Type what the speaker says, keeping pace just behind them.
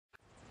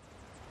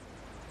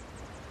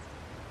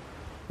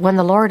When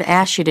the Lord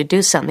asks you to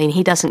do something,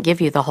 He doesn't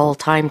give you the whole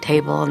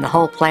timetable and the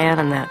whole plan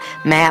and the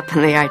map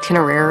and the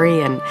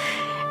itinerary, and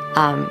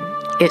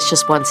it's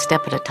just one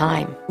step at a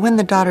time. When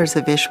the daughters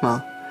of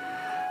Ishmael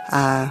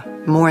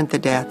mourned the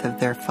death of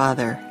their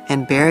father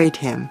and buried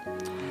him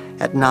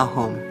at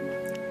Nahom,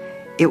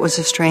 it was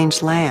a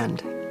strange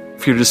land.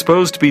 If you're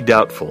disposed to be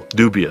doubtful,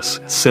 dubious,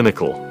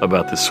 cynical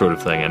about this sort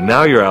of thing, and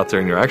now you're out there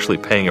and you're actually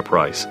paying a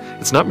price,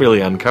 it's not merely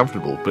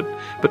uncomfortable,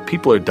 but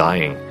people are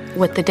dying.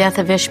 With the death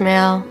of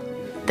Ishmael,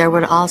 there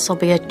would also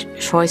be a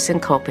choice in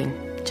coping,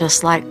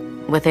 just like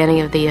with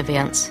any of the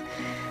events.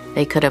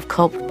 They could have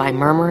coped by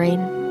murmuring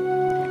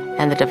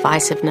and the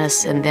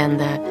divisiveness, and then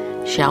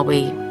the shall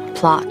we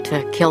plot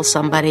to kill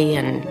somebody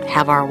and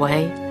have our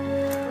way,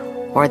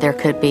 or there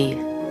could be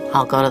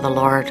I'll go to the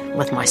Lord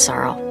with my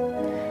sorrow,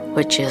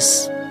 which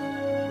is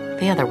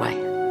the other way.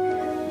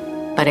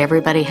 But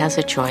everybody has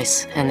a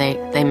choice, and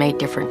they made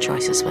different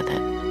choices with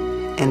it.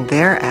 And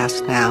they're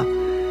asked now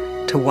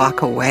to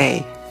walk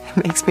away.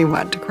 It makes me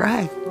want to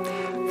cry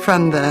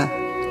from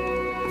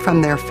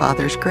their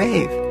father's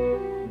grave.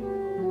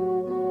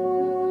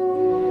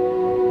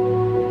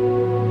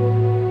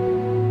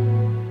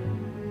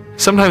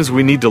 Sometimes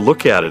we need to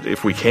look at it,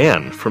 if we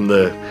can, from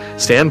the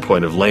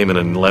standpoint of Laman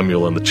and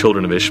Lemuel and the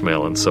children of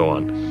Ishmael and so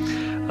on.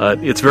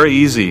 It's very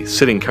easy,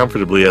 sitting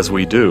comfortably as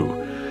we do,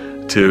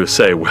 to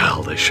say,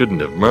 well, they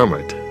shouldn't have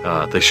murmured.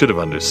 They should have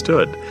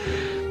understood.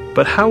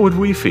 But how would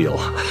we feel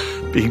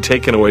being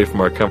taken away from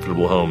our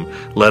comfortable home,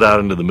 led out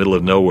into the middle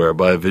of nowhere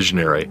by a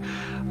visionary,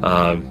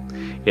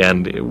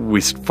 and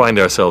we find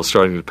ourselves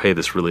starting to pay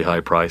this really high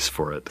price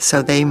for it?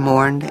 So they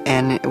mourned,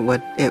 and it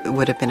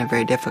would have been a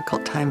very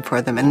difficult time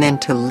for them. And then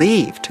to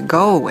leave, to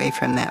go away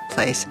from that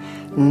place,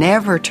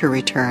 never to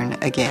return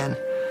again,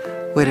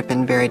 would have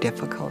been very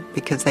difficult,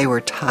 because they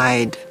were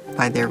tied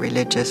by their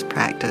religious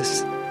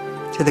practice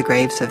to the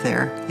graves of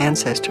their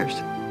ancestors.